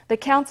The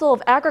Council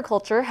of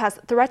Agriculture has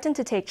threatened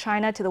to take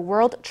China to the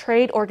World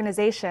Trade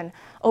Organization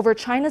over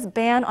China's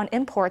ban on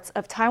imports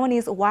of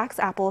Taiwanese wax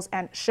apples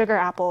and sugar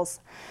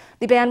apples.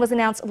 The ban was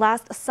announced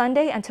last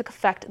Sunday and took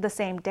effect the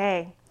same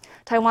day.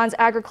 Taiwan's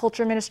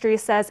Agriculture Ministry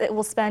says it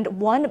will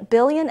spend 1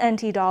 billion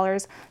NT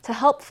dollars to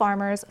help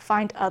farmers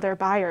find other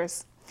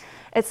buyers.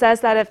 It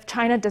says that if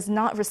China does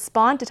not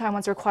respond to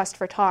Taiwan's request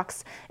for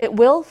talks, it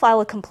will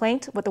file a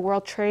complaint with the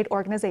World Trade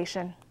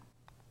Organization.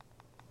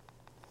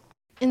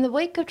 In the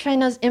wake of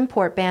China's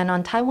import ban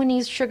on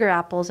Taiwanese sugar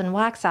apples and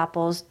wax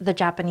apples, the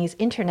Japanese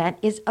internet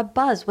is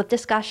abuzz with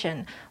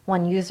discussion.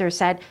 One user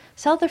said,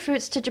 "Sell the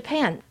fruits to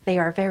Japan. They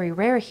are very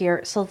rare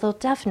here, so they'll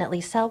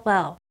definitely sell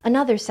well."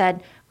 Another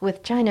said,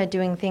 "With China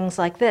doing things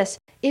like this,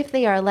 if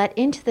they are let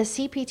into the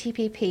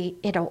CPTPP,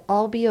 it'll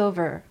all be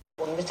over."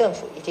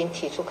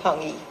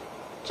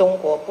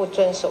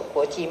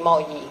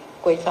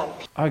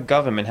 Our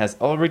government has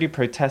already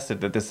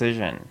protested the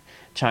decision.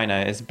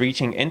 China is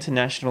breaching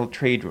international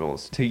trade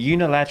rules to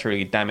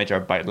unilaterally damage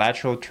our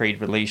bilateral trade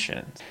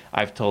relations.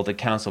 I've told the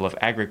Council of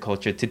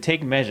Agriculture to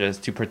take measures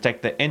to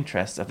protect the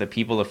interests of the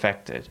people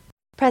affected.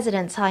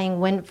 President Tsai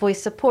Ing-wen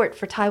voiced support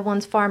for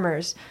Taiwan's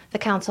farmers. The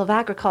Council of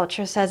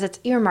Agriculture says it's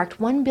earmarked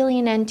 1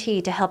 billion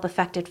NT to help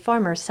affected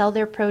farmers sell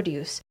their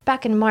produce.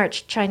 Back in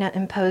March, China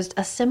imposed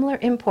a similar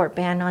import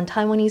ban on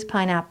Taiwanese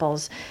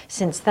pineapples.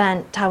 Since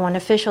then, Taiwan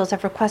officials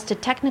have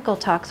requested technical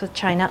talks with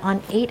China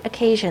on 8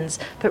 occasions,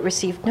 but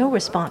received no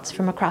response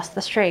from across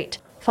the strait.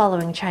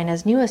 Following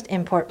China's newest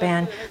import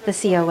ban, the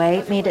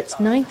COA made its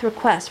 9th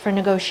request for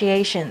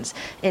negotiations.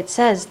 It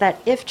says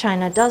that if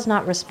China does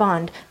not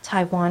respond,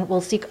 Taiwan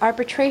will seek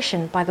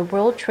arbitration by the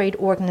World Trade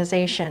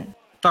Organization.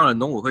 Of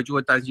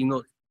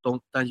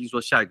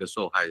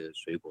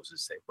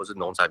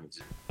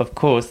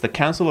course, the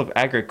Council of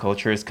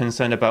Agriculture is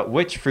concerned about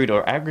which fruit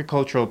or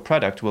agricultural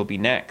product will be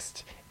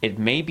next. It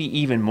may be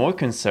even more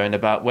concerned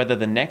about whether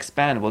the next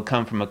ban will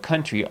come from a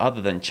country other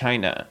than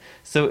China,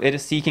 so it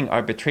is seeking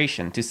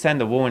arbitration to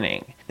send a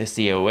warning. The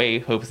COA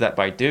hopes that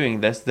by doing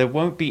this, there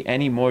won't be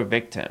any more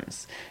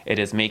victims. It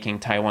is making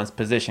Taiwan's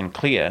position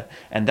clear,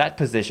 and that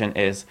position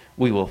is,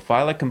 we will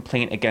file a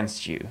complaint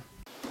against you.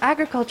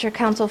 Agriculture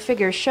Council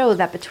figures show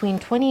that between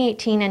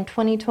 2018 and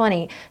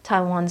 2020,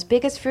 Taiwan's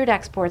biggest fruit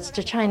exports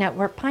to China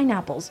were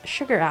pineapples,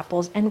 sugar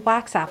apples, and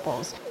wax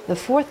apples. The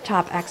 4th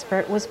top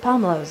export was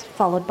pomelos,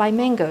 followed by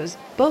mangoes,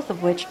 both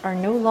of which are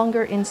no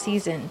longer in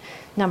season.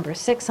 Number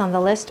 6 on the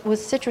list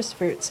was citrus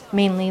fruits,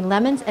 mainly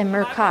lemons and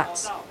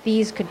murcots.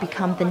 These could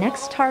become the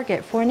next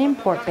target for an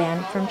import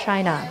ban from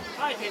China.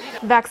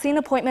 Vaccine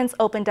appointments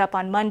opened up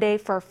on Monday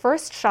for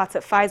first shots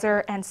at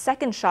Pfizer and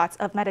second shots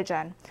of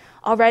Medigen.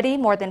 Already,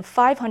 more than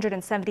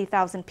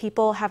 570,000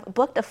 people have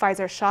booked a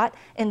Pfizer shot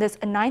in this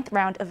 9th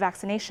round of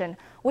vaccination,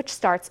 which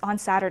starts on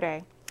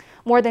Saturday.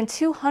 More than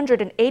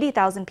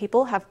 280,000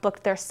 people have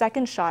booked their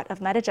second shot of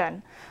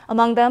Medigen.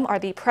 Among them are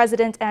the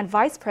president and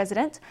vice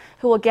president,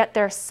 who will get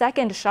their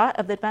second shot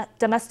of the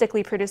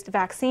domestically produced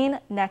vaccine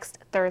next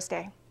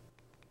Thursday.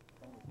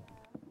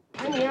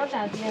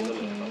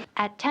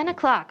 At 10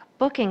 o'clock,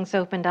 bookings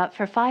opened up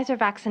for Pfizer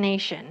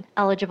vaccination.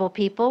 Eligible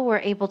people were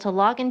able to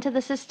log into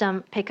the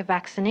system, pick a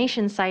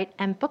vaccination site,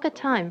 and book a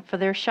time for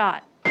their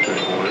shot.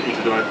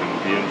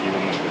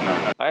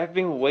 I have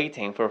been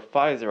waiting for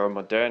Pfizer or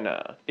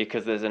Moderna.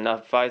 Because there's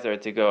enough Pfizer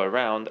to go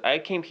around, I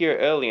came here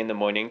early in the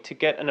morning to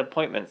get an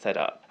appointment set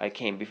up. I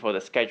came before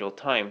the scheduled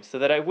time so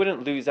that I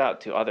wouldn't lose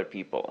out to other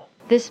people.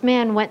 This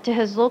man went to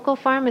his local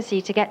pharmacy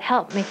to get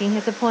help making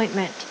his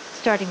appointment.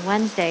 Starting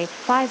Wednesday,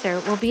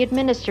 Pfizer will be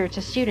administered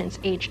to students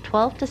aged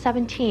 12 to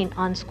 17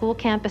 on school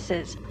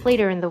campuses.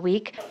 Later in the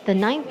week, the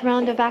 9th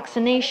round of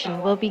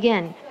vaccination will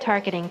begin,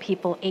 targeting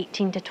people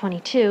 18 to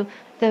 22,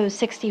 those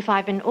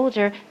 65 and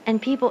older,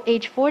 and people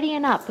age 40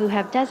 and up who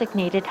have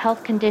designated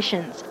health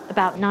conditions.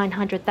 About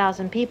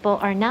 900,000 people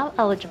are now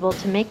eligible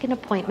to make an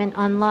appointment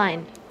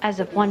online.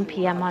 As of 1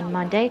 p.m. on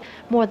Monday,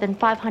 more than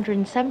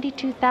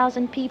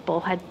 572,000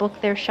 people had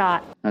booked their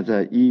shot.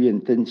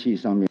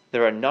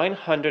 There are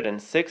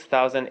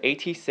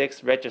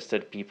 906,086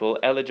 registered people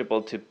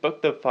eligible to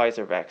book the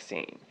Pfizer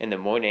vaccine. In the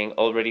morning,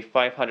 already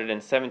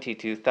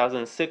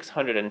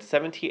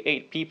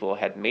 572,678 people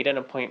had made an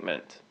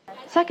appointment.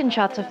 Second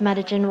shots of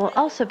Medigen will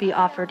also be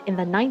offered in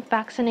the 9th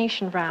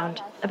vaccination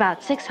round.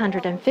 About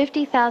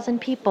 650,000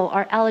 people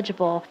are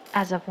eligible.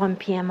 As of 1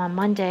 p.m. on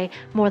Monday,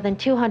 more than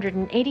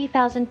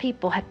 280,000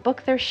 people had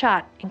booked their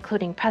shot,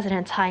 including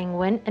President Tsai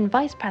Ing-wen and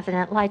Vice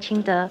President Lai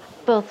Ching-te.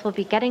 Both will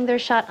be getting their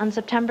shot on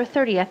September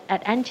 30th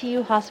at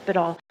NTU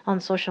Hospital.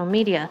 On social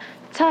media,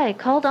 Tsai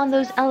called on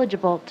those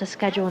eligible to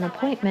schedule an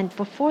appointment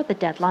before the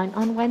deadline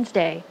on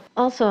Wednesday.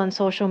 Also on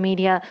social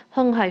media,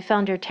 Hung Hai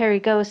founder Terry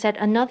Goh said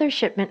another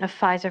shipment of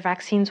Pfizer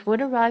vaccines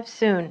would arrive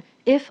soon.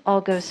 If all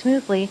goes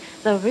smoothly,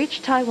 they'll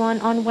reach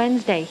Taiwan on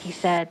Wednesday, he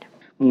said.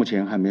 Right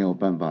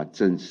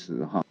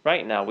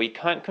now, we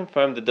can't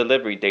confirm the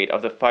delivery date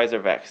of the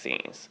Pfizer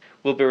vaccines.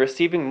 We'll be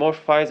receiving more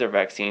Pfizer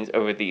vaccines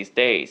over these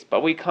days,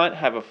 but we can't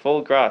have a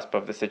full grasp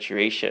of the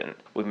situation.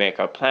 We make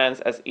our plans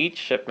as each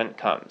shipment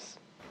comes.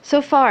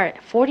 So far,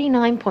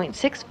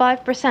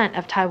 49.65%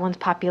 of Taiwan's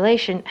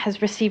population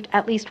has received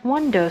at least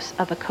one dose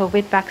of a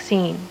COVID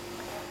vaccine.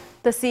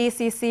 The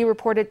CECC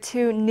reported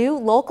 2 new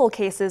local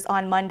cases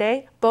on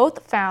Monday,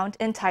 both found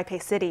in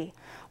Taipei City.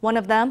 One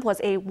of them was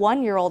a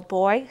 1-year-old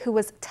boy who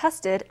was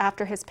tested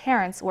after his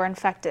parents were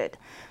infected.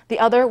 The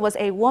other was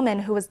a woman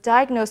who was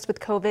diagnosed with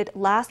COVID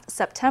last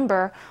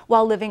September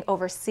while living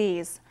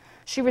overseas.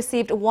 She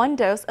received 1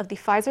 dose of the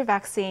Pfizer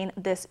vaccine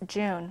this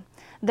June.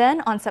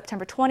 Then, on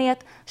September 20th,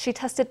 she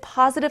tested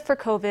positive for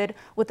COVID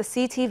with a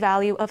CT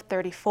value of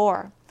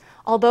 34.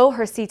 Although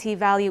her CT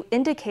value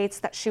indicates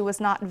that she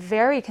was not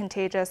very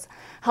contagious,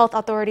 health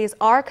authorities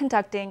are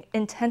conducting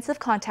intensive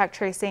contact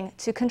tracing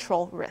to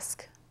control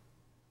risk.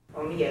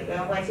 We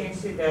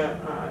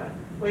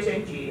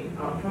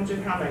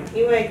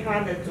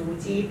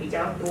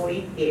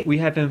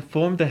have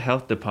informed the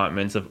health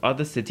departments of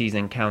other cities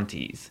and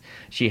counties.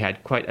 She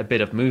had quite a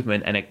bit of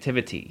movement and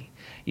activity.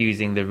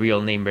 Using the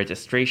real name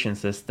registration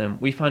system,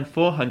 we found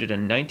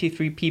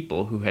 493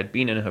 people who had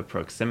been in her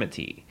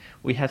proximity.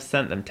 We have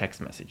sent them text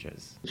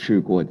messages.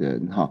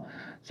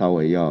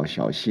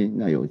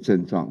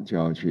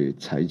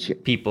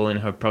 People in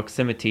her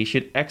proximity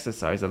should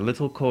exercise a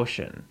little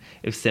caution.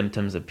 If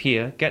symptoms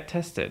appear, get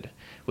tested.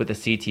 With a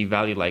CT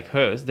value like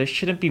hers, there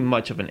shouldn't be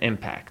much of an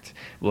impact.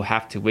 We'll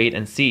have to wait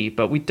and see,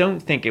 but we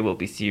don't think it will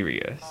be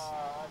serious.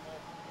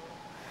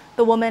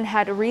 The woman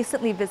had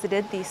recently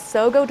visited the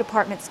Sogo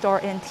department store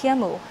in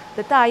Tianmu,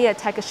 the Daye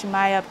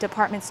Takashimaya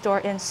department store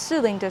in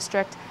Shiling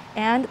district,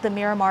 and the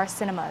Miramar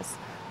cinemas.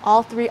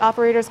 All 3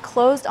 operators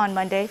closed on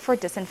Monday for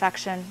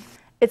disinfection.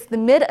 It's the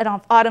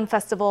Mid-Autumn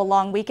Festival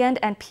long weekend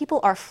and people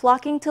are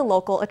flocking to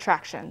local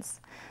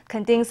attractions.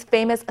 Kending's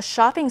famous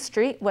shopping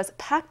street was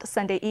packed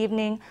Sunday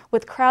evening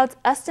with crowds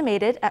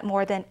estimated at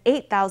more than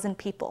 8,000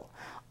 people.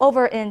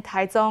 Over in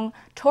Taichung,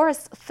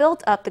 tourists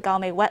filled up the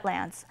Gaomei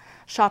wetlands.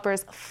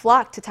 Shoppers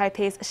flocked to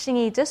Taipei's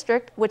Xinyi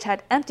district, which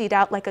had emptied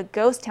out like a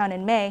ghost town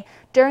in May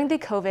during the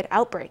COVID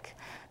outbreak.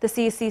 The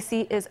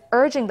CECC is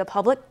urging the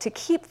public to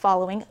keep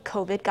following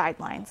COVID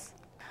guidelines.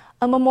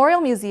 A memorial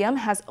museum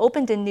has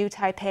opened in New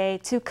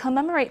Taipei to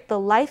commemorate the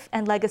life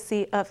and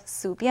legacy of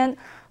Su Bian,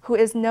 who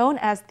is known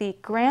as the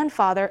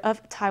grandfather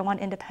of Taiwan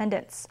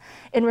independence.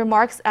 In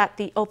remarks at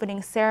the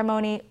opening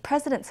ceremony,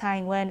 President Tsai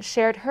Ing-wen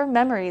shared her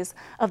memories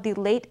of the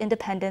late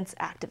independence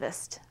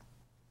activist.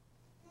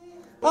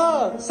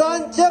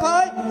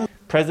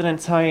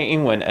 President Tsai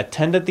Ing-wen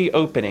attended the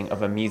opening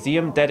of a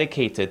museum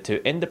dedicated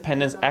to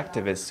independence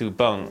activist Su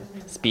Beng.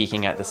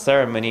 Speaking at the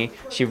ceremony,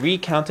 she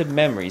recounted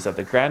memories of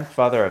the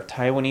grandfather of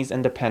Taiwanese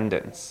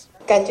independence.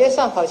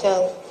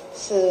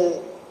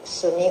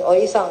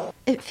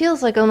 It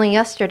feels like only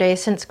yesterday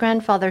since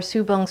grandfather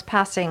Su Beng's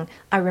passing.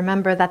 I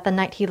remember that the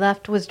night he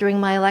left was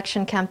during my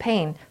election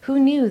campaign. Who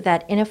knew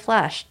that in a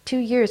flash, 2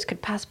 years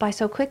could pass by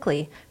so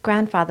quickly?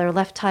 Grandfather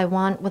left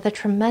Taiwan with a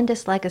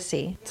tremendous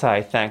legacy.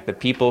 Tsai thanked the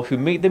people who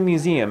made the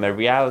museum a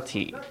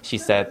reality. She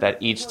said that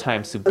each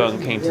time Su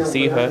Beng came to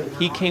see her,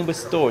 he came with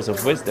stores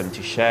of wisdom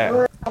to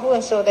share.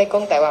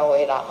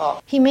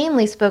 He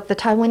mainly spoke the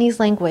Taiwanese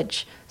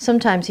language.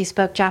 Sometimes he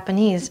spoke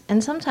Japanese,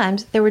 and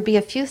sometimes there would be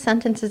a few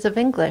sentences of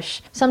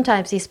English.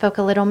 Sometimes he spoke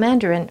a little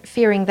Mandarin,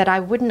 fearing that I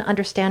wouldn't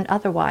understand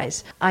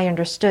otherwise. I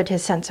understood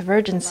his sense of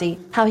urgency,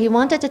 how he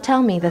wanted to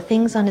tell me the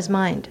things on his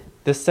mind.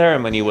 The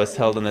ceremony was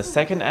held on the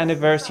 2nd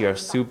anniversary of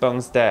Su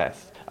Beng's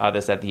death.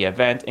 Others at the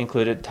event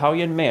included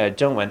Taoyuan Mayor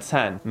Zheng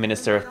Wencan,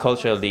 Minister of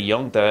Culture Li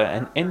Yongde,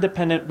 and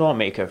independent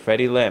lawmaker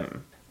Freddie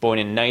Lim. Born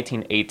in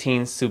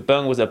 1918, Su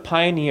Beng was a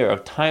pioneer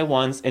of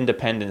Taiwan's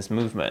independence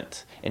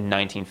movement. In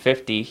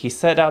 1950, he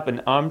set up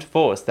an armed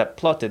force that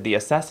plotted the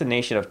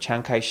assassination of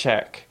Chiang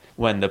Kai-shek.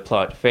 When the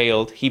plot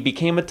failed, he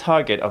became a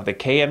target of the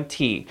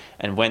KMT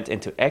and went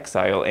into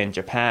exile in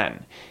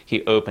Japan.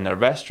 He opened a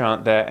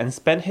restaurant there and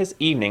spent his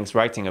evenings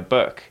writing a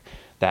book.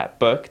 That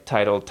book,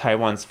 titled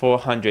Taiwan's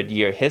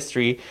 400-Year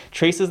History,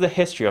 traces the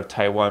history of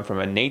Taiwan from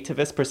a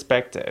nativist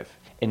perspective.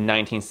 In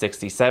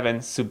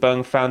 1967, Su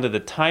Beng founded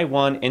the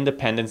Taiwan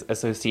Independence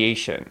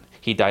Association.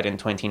 He died in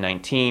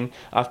 2019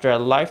 after a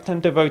lifetime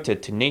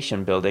devoted to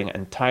nation building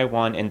and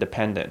Taiwan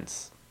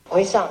independence.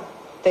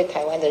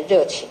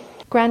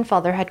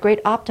 Grandfather had great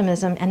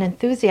optimism and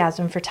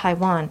enthusiasm for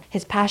Taiwan.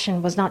 His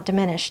passion was not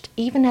diminished,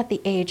 even at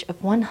the age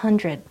of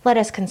 100. Let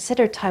us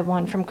consider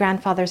Taiwan from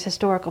grandfather's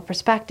historical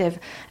perspective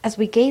as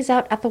we gaze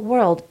out at the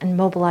world and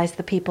mobilize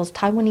the people's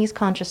Taiwanese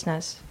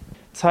consciousness.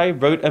 Tsai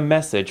wrote a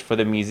message for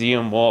the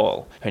museum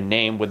wall, her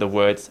name with the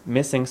words,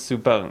 "Missing Su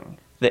Beng."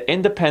 The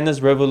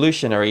independence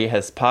revolutionary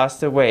has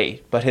passed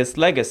away, but his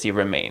legacy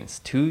remains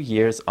 2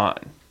 years on.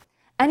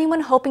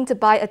 Anyone hoping to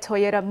buy a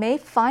Toyota may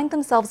find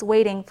themselves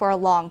waiting for a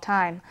long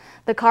time.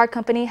 The car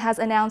company has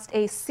announced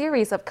a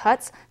series of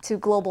cuts to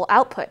global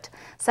output,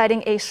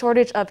 citing a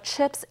shortage of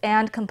chips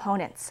and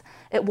components.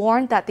 It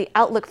warned that the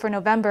outlook for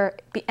November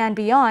and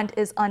beyond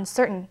is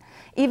uncertain,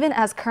 even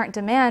as current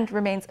demand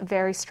remains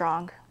very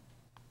strong.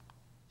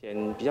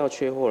 What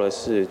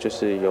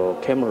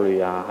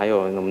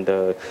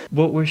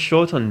we're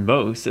short on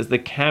most is the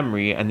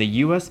Camry and the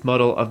US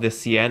model of the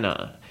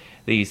Sienna.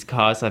 These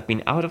cars have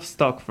been out of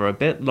stock for a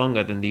bit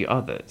longer than the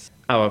others.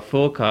 Our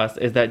forecast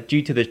is that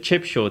due to the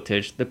chip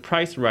shortage, the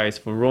price rise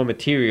for raw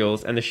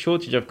materials, and the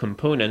shortage of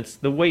components,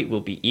 the wait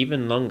will be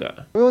even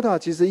longer. Toyota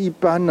其实一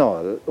般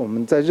我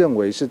们在认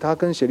为是它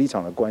跟协力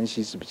厂的关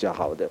系是比较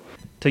好的。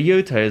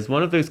Toyota is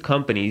one of those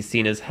companies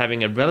seen as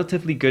having a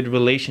relatively good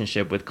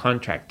relationship with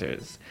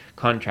contractors.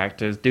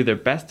 Contractors do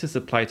their best to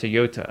supply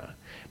Toyota.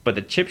 But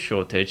the chip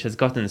shortage has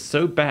gotten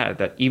so bad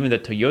that even the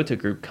Toyota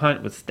group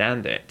can't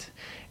withstand it.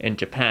 In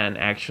Japan,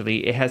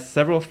 actually, it has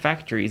several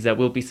factories that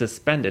will be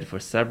suspended for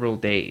several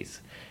days.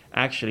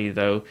 Actually,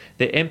 though,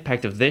 the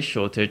impact of this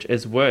shortage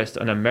is worst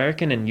on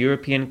American and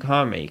European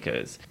car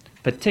makers,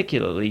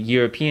 particularly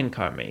European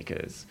car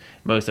makers.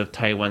 Most of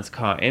Taiwan's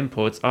car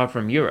imports are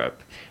from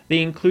Europe.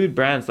 They include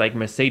brands like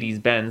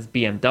Mercedes-Benz,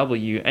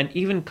 BMW, and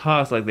even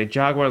cars like the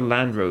Jaguar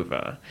Land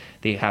Rover.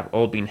 They have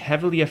all been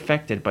heavily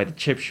affected by the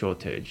chip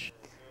shortage.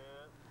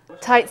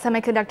 Tight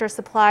semiconductor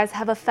supplies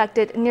have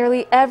affected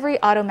nearly every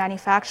auto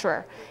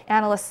manufacturer.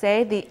 Analysts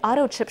say the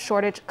auto chip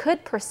shortage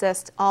could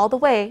persist all the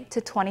way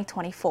to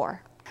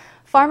 2024.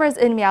 Farmers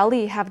in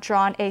Miaoli have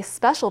drawn a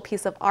special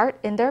piece of art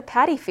in their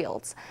paddy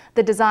fields.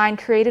 The design,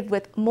 created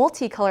with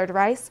multicolored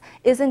rice,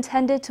 is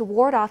intended to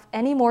ward off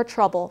any more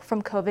trouble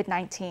from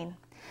COVID-19.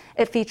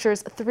 It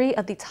features 3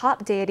 of the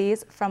top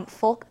deities from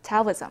folk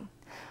Taoism.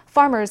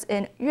 Farmers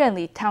in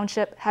Yuanli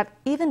Township have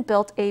even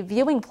built a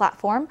viewing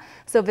platform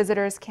so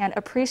visitors can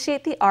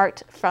appreciate the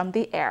art from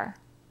the air.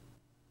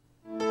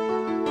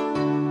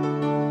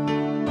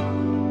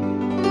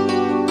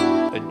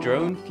 A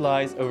drone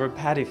flies over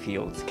paddy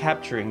fields,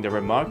 capturing the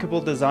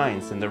remarkable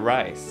designs in the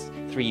rice.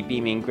 3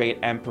 beaming Great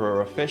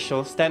Emperor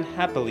officials stand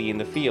happily in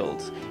the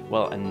fields,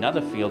 while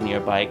another field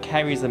nearby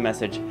carries the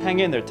message, "Hang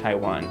in there,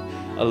 Taiwan,"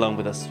 along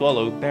with a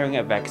swallow bearing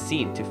a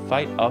vaccine to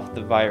fight off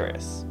the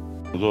virus.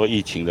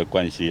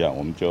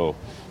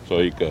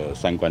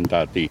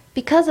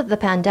 Because of the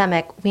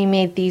pandemic, we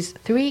made these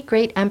 3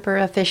 Great Emperor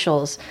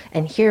officials,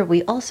 and here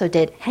we also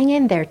did "Hang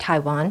in there,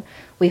 Taiwan."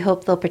 We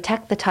hope they'll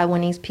protect the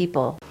Taiwanese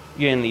people.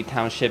 Yuanli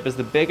Township is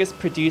the biggest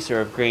producer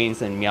of grains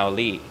in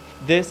Miaoli.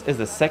 This is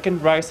the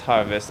second rice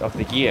harvest of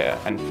the year,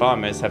 and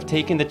farmers have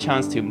taken the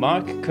chance to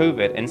mark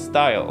COVID in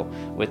style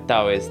with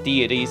Taoist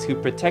deities who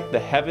protect the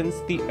heavens,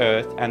 the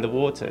earth, and the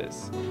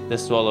waters. The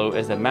swallow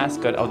is the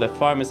mascot of the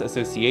Farmers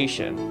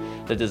Association.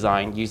 The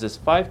design uses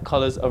 5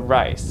 colors of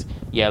rice,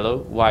 yellow,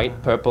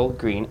 white, purple,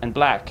 green, and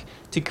black,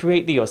 to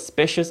create the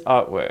auspicious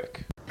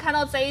artwork.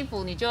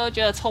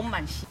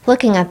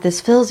 Looking at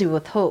this fills you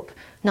with hope.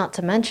 Not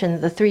to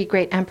mention the 3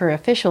 Great Emperor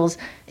officials,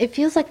 it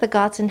feels like the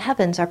gods in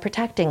heavens are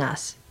protecting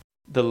us.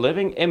 The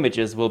living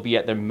images will be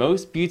at their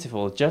most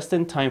beautiful just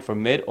in time for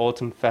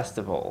Mid-Autumn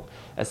Festival.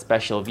 A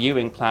special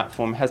viewing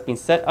platform has been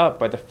set up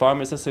by the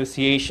Farmers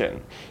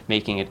Association,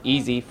 making it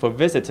easy for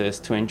visitors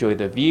to enjoy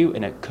the view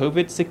in a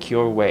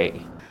COVID-secure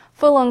way.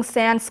 Fulong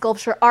Sand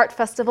Sculpture Art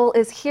Festival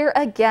is here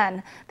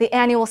again. The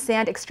annual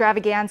sand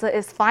extravaganza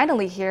is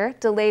finally here,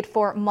 delayed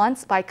for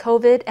months by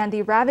COVID and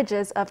the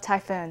ravages of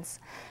typhoons.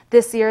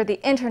 This year, the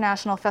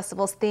International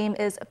Festival's theme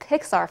is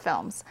Pixar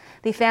films.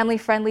 The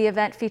family-friendly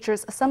event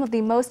features some of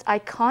the most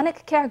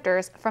iconic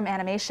characters from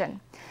animation.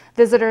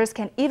 Visitors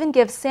can even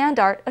give sand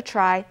art a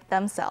try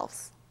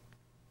themselves.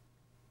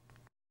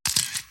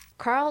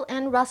 Carl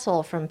and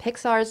Russell from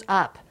Pixar's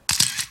Up.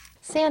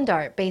 Sand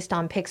art based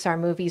on Pixar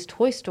movies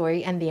Toy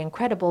Story and The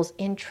Incredibles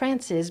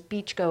entrances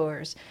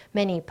beachgoers.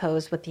 Many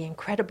pose with the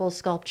incredible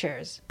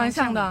sculptures.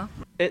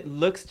 It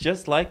looks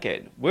just like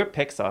it. We're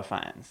Pixar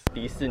fans.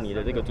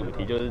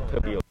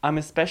 I'm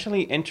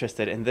especially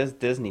interested in this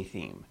Disney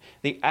theme.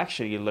 They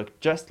actually look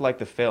just like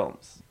the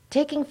films.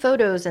 Taking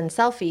photos and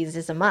selfies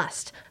is a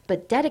must,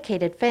 but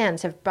dedicated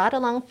fans have brought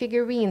along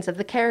figurines of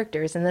the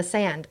characters in the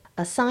sand,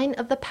 a sign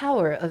of the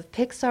power of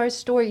Pixar's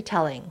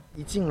storytelling.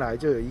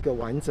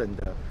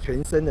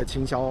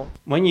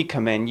 When you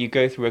come in, you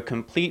go through a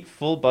complete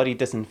full-body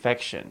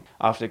disinfection.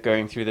 After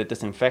going through the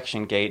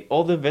disinfection gate,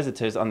 all the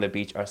visitors on the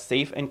beach are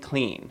safe and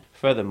clean.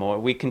 Furthermore,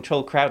 we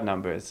control crowd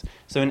numbers,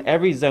 so in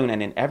every zone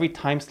and in every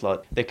time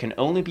slot, there can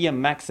only be a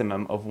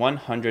maximum of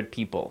 100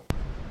 people.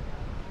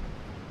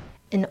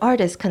 An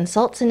artist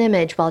consults an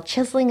image while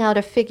chiseling out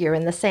a figure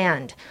in the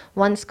sand.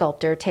 One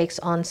sculptor takes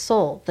on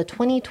Soul, the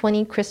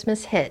 2020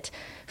 Christmas hit.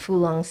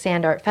 Fulong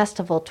Sand Art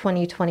Festival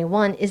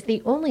 2021 is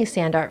the only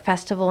sand art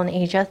festival in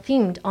Asia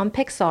themed on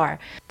Pixar.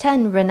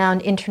 10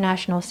 renowned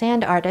international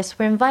sand artists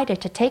were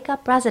invited to take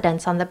up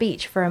residence on the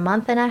beach for a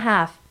month and a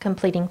half,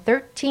 completing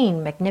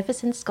 13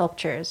 magnificent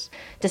sculptures.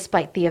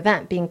 Despite the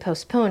event being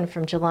postponed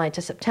from July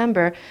to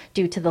September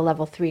due to the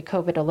level 3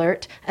 COVID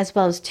alert, as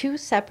well as 2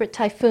 separate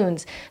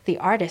typhoons, the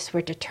artists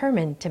were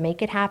determined to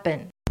make it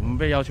happen.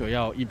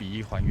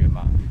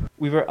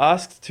 We were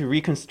asked to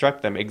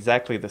reconstruct them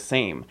exactly the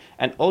same,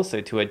 and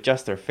also to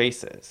adjust their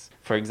faces.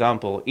 For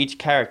example, each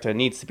character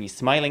needs to be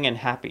smiling and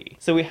happy,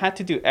 so we had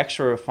to do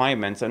extra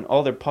refinements on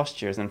all their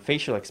postures and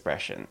facial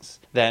expressions.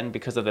 Then,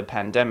 because of the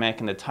pandemic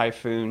and the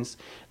typhoons,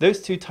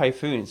 those two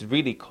typhoons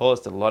really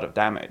caused a lot of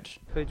damage.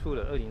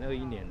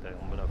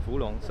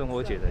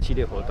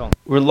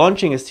 We're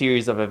launching a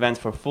series of events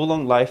for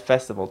Fulong Life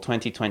Festival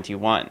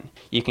 2021.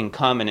 You can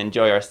come and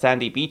enjoy our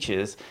sandy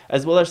beaches,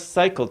 as well as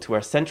cycle to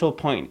our central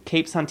point,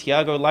 Cape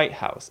Santiago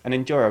Lighthouse, and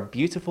enjoy our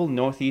beautiful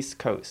northeast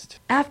coast.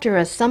 After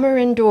a summer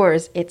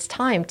indoors, it's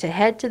time to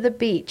head to the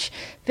beach.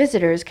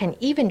 Visitors can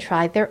even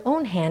try their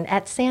own hand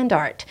at sand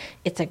art.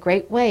 It's a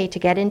great way to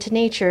get into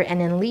nature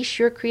and unleash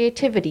your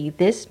creativity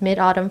this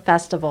Mid-Autumn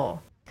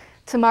Festival.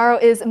 Tomorrow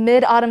is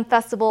Mid-Autumn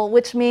Festival,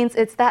 which means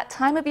it's that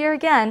time of year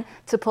again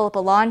to pull up a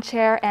lawn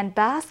chair and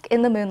bask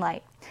in the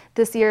moonlight.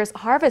 This year's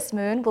harvest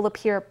moon will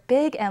appear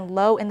big and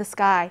low in the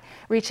sky,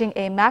 reaching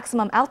a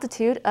maximum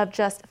altitude of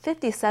just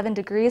 57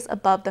 degrees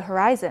above the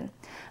horizon.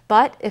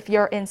 But if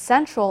you're in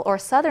central or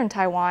southern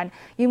Taiwan,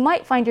 you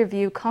might find your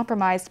view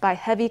compromised by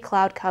heavy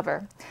cloud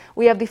cover.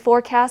 We have the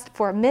forecast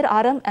for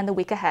mid-autumn and the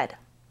week ahead.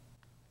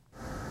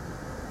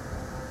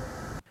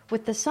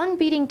 With the sun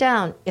beating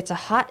down, it's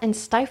a hot and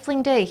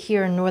stifling day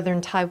here in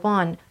northern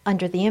Taiwan.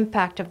 Under the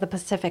impact of the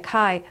Pacific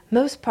High,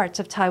 most parts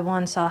of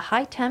Taiwan saw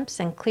high temps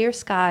and clear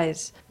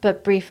skies.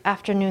 But brief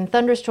afternoon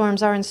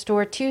thunderstorms are in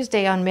store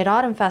Tuesday on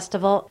Mid-Autumn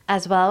Festival,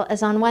 as well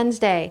as on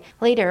Wednesday.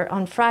 Later,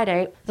 on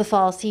Friday, the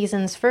fall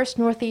season's first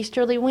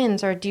northeasterly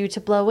winds are due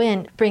to blow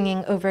in,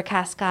 bringing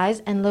overcast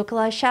skies and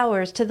localized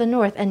showers to the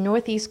north and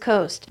northeast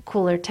coast.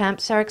 Cooler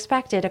temps are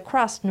expected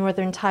across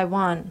northern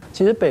Taiwan.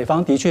 其实北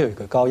方的确有一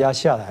个高压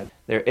下来。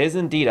 There is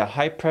indeed a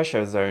high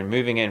pressure zone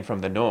moving in from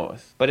the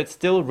north, but it's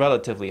still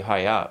relatively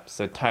high up,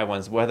 so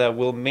Taiwan's weather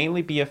will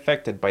mainly be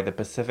affected by the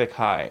Pacific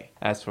High.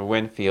 As for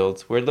wind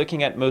fields, we're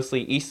looking at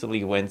mostly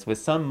easterly winds with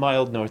some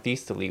mild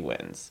northeasterly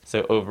winds,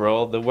 so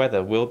overall the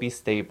weather will be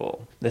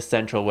stable. The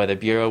Central Weather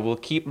Bureau will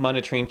keep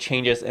monitoring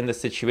changes in the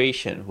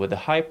situation with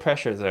a high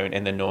pressure zone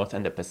in the north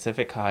and the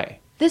Pacific High.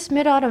 This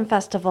Mid-Autumn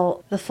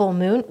Festival, the full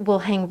moon will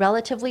hang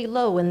relatively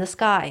low in the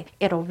sky.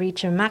 It'll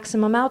reach a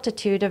maximum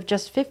altitude of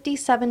just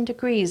 57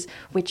 degrees,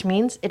 which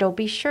means it'll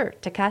be sure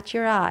to catch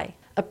your eye.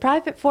 A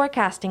private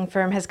forecasting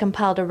firm has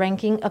compiled a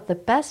ranking of the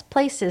best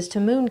places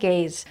to moon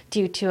gaze.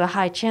 Due to a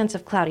high chance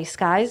of cloudy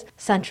skies,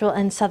 central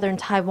and southern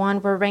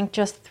Taiwan were ranked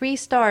just 3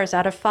 stars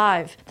out of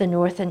 5. The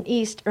north and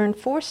east earned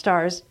 4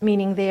 stars,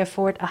 meaning they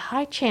afford a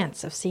high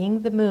chance of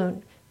seeing the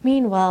moon.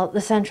 Meanwhile,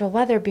 the Central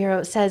Weather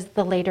Bureau says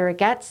the later it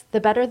gets, the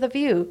better the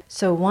view.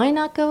 So why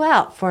not go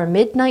out for a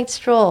midnight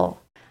stroll?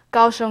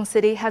 Kaohsiung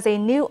City has a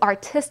new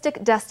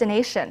artistic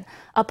destination,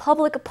 a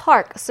public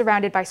park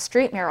surrounded by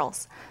street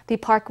murals. The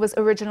park was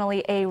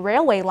originally a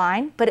railway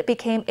line, but it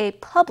became a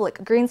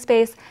public green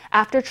space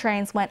after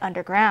trains went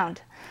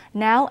underground.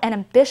 Now, an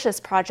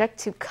ambitious project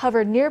to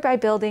cover nearby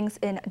buildings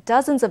in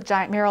dozens of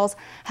giant murals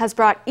has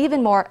brought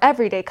even more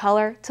everyday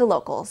color to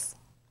locals.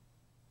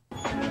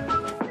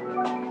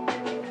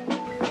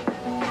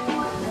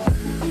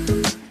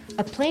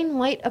 A plain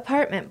white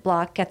apartment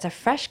block gets a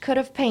fresh coat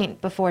of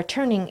paint before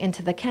turning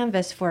into the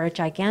canvas for a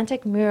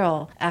gigantic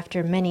mural.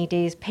 After many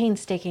days'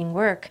 painstaking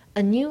work,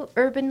 a new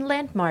urban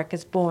landmark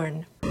is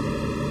born.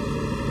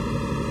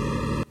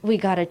 We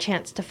got a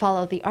chance to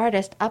follow the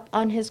artist up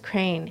on his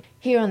crane.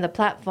 Here on the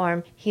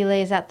platform, he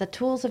lays out the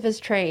tools of his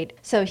trade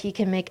so he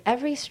can make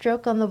every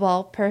stroke on the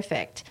wall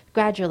perfect.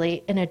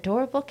 Gradually, an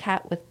adorable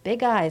cat with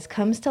big eyes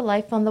comes to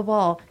life on the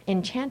wall,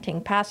 enchanting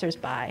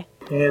passers-by.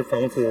 因为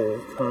房子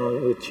它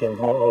有前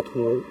后凹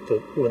凸的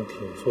问题，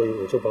所以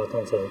我就把它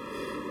当成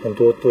很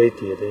多堆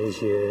叠的一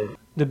些。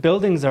 The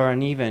buildings are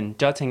uneven,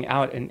 jutting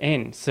out and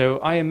in, so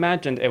I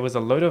imagined it was a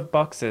load of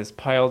boxes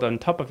piled on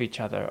top of each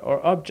other,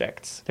 or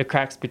objects. The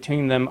cracks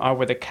between them are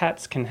where the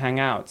cats can hang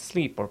out,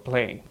 sleep, or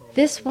play.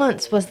 This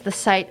once was the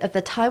site of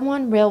the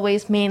Taiwan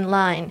Railway's main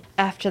line.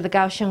 After the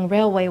Kaohsiung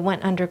Railway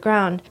went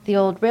underground, the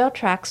old rail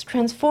tracks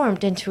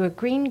transformed into a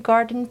green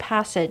garden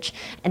passage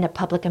and a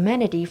public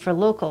amenity for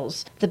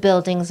locals. The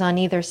buildings on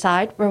either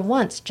side were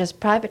once just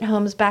private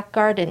homes' back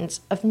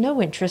gardens of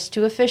no interest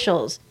to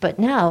officials, but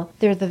now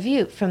they're the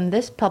view from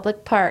this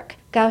public park.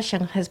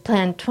 Kaohsiung has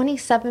planned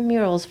 27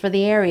 murals for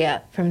the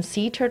area, from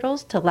sea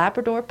turtles to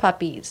Labrador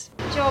puppies.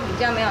 就比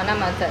较没有那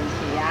么整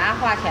齐啊，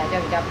画起来就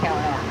比较漂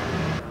亮。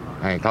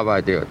 哎，较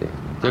歹对对，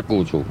这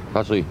古厝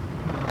较水。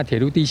铁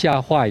路地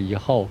下化以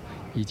后，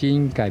已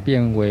经改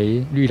变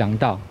为绿廊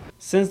道。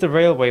 Since the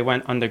railway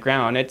went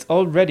underground, it's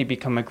already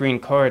become a green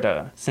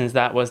corridor. Since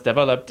that was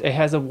developed, it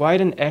has a wide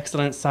and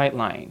excellent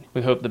sightline.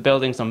 We hope the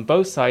buildings on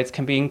both sides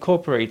can be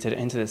incorporated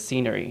into the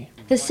scenery.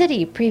 The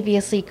city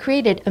previously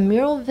created a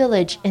mural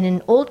village in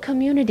an old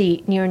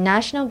community near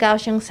National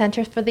Kaohsiung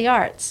Center for the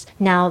Arts.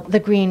 Now, the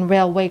Green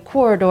Railway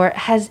Corridor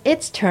has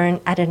its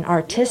turn at an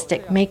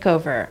artistic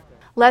makeover.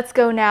 Let's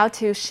go now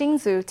to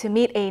Hsinchu to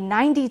meet a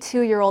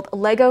 92-year-old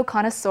Lego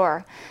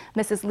connoisseur.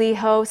 Mrs. Lee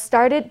Ho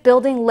started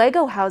building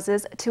Lego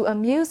houses to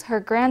amuse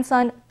her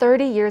grandson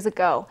 30 years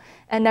ago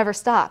and never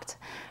stopped.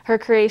 Her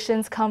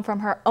creations come from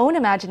her own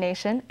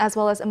imagination as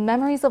well as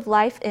memories of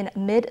life in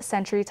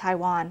mid-century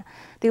Taiwan.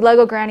 The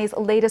Lego Granny's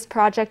latest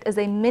project is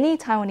a mini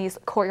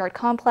Taiwanese courtyard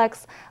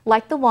complex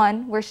like the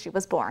one where she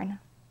was born.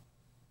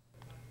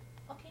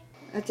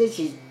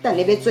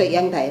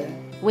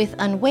 With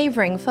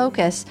unwavering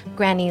focus,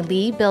 Granny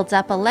Lee builds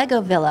up a Lego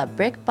villa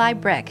brick by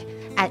brick.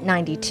 At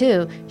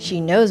 92,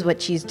 she knows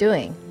what she's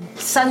doing.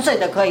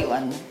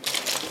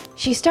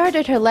 She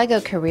started her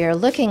Lego career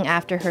looking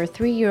after her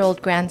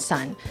 3-year-old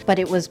grandson, but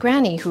it was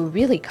Granny who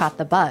really caught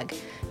the bug.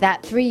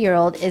 That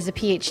 3-year-old is a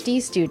PhD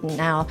student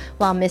now,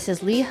 while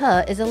Mrs. Lee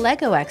He is a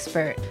Lego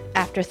expert.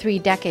 After 3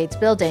 decades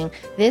building,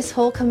 this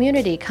whole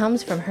community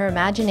comes from her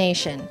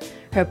imagination.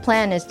 Her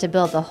plan is to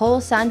build the whole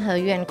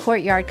Sanheyuan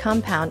courtyard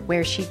compound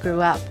where she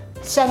grew up.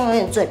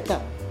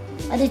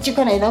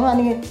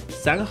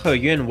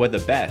 Sanheyuan were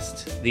the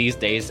best. These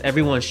days,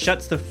 everyone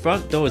shuts the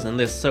front doors and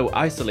lives so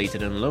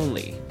isolated and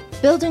lonely.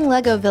 Building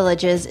Lego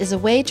villages is a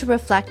way to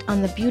reflect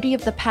on the beauty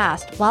of the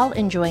past while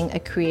enjoying a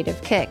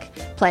creative kick.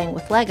 Playing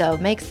with Lego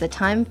makes the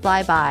time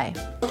fly by.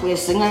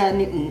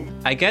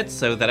 I get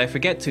so that I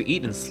forget to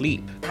eat and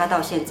sleep.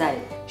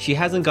 She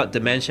hasn't got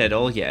dementia at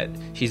all yet.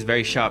 She's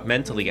very sharp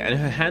mentally and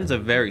her hands are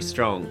very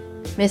strong.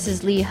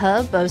 Mrs. Lee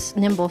He boasts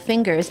nimble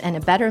fingers and a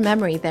better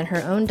memory than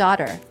her own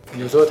daughter.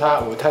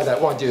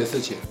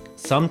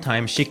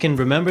 Sometimes she can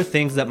remember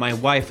things that my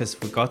wife has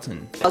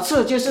forgotten.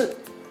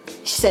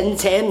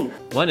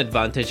 One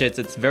advantage is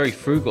it's very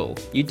frugal.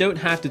 You don't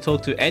have to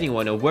talk to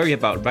anyone or worry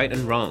about right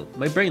and wrong.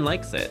 My brain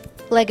likes it.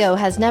 Lego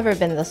has never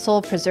been the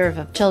sole preserve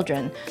of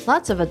children.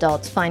 Lots of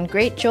adults find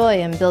great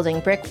joy in building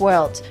brick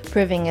worlds,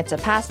 proving it's a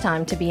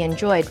pastime to be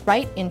enjoyed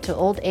right into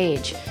old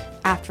age.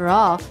 After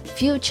all,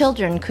 few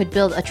children could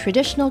build a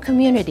traditional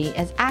community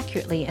as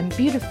accurately and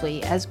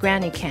beautifully as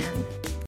Granny can.